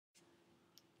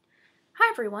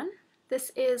everyone, this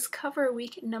is cover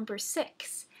week number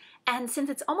 6, and since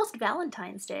it's almost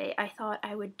Valentine's Day, I thought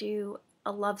I would do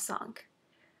a love song.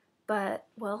 But,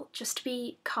 well, just to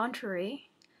be contrary,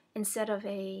 instead of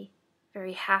a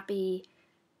very happy,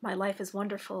 my life is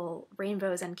wonderful,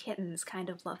 rainbows and kittens kind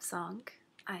of love song,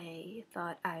 I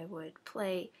thought I would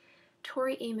play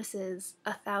Tori Amos's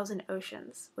A Thousand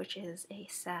Oceans, which is a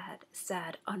sad,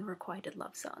 sad, unrequited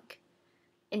love song.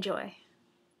 Enjoy.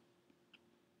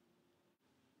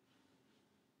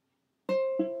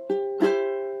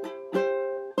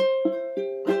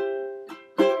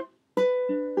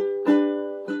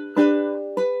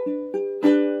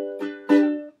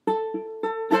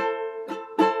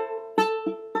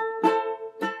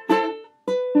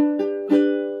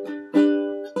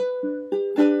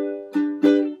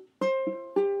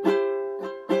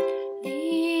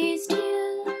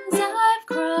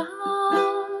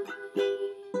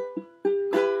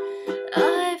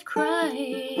 I've cried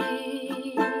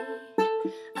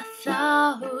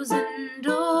 1,000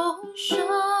 oceans,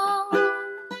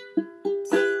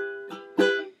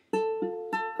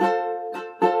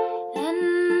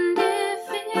 and if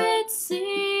it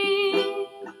seems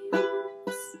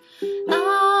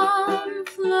I'm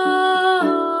floating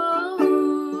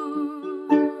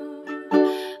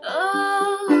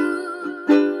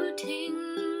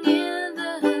in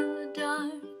the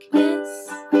darkness,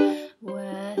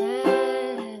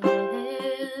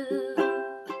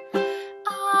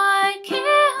 I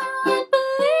can't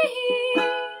believe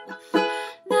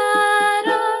that I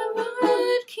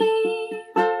would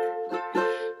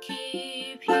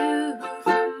keep you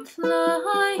from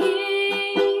flying,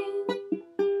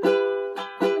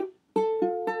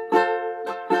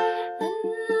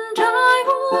 and I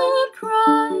would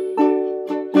cry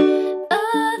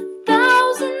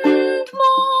 1,000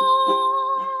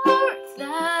 more if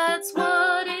that's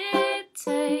what it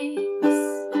takes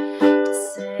to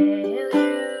sail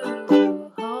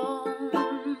you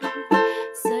home,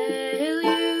 sail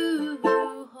you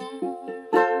home,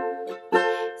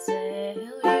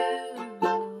 sail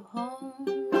you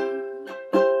home.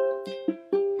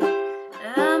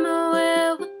 I'm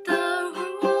aware what the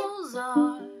rules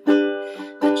are,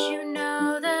 but you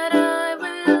know that I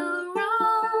will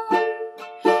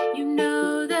run. You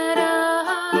know that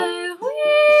I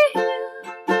will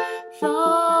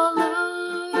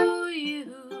follow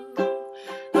you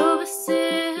over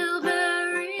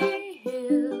Silvery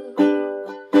Hill,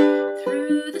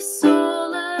 through the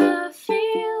solar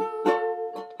field.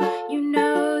 You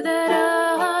know that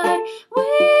I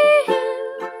will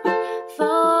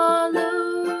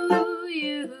follow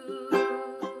you.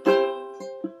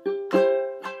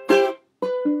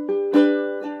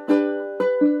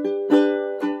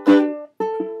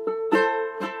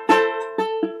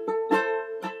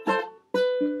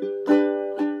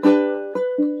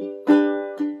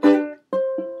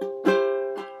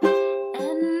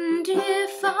 And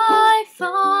if I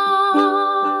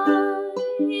find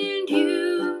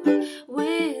you,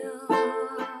 will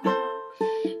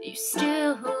you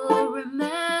still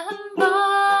remember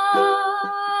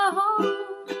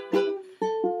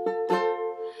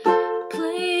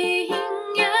playing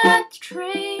at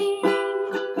trains?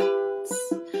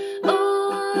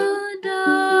 Or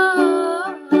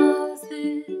does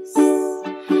this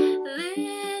little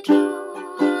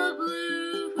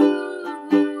blue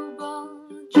ball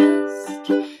just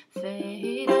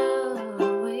fade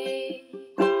away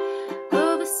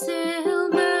over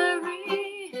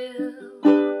Silvery Hill,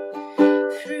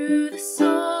 through the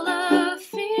solar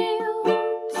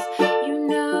fields? You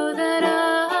know that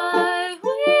I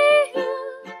will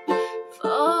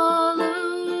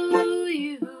follow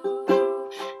you.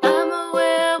 I'm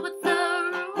aware what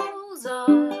the rules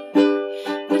are,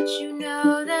 but you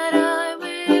know that I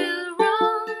will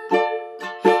run.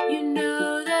 You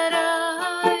know that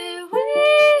I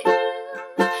will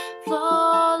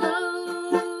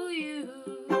follow you.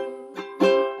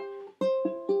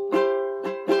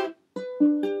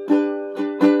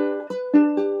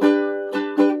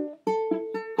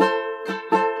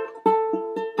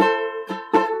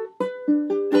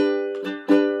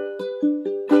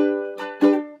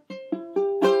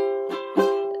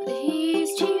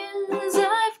 These tears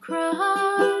I've cried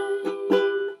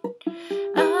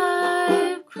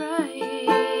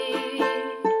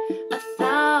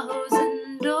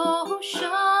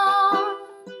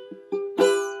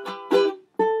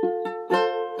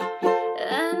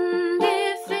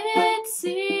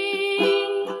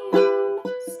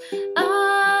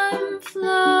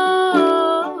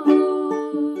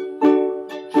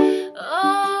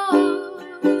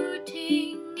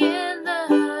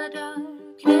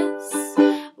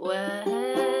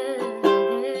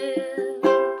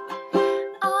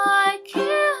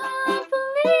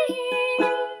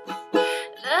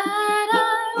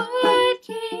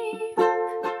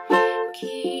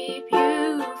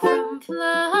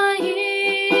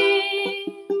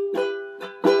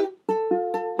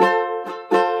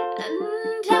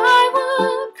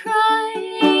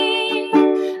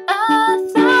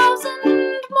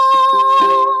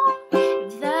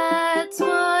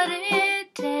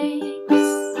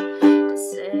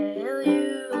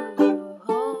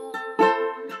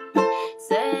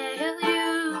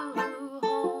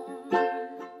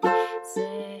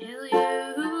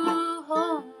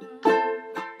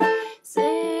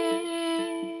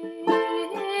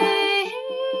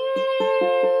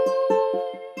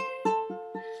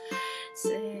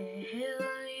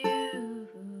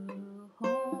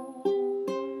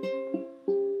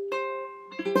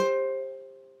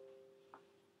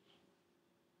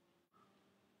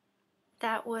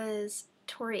was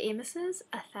Tori Amos's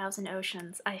A Thousand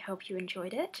Oceans. I hope you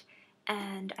enjoyed it,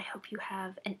 and I hope you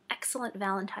have an excellent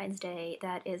Valentine's Day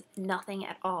that is nothing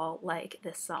at all like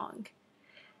this song.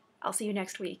 I'll see you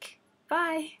next week.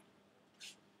 Bye!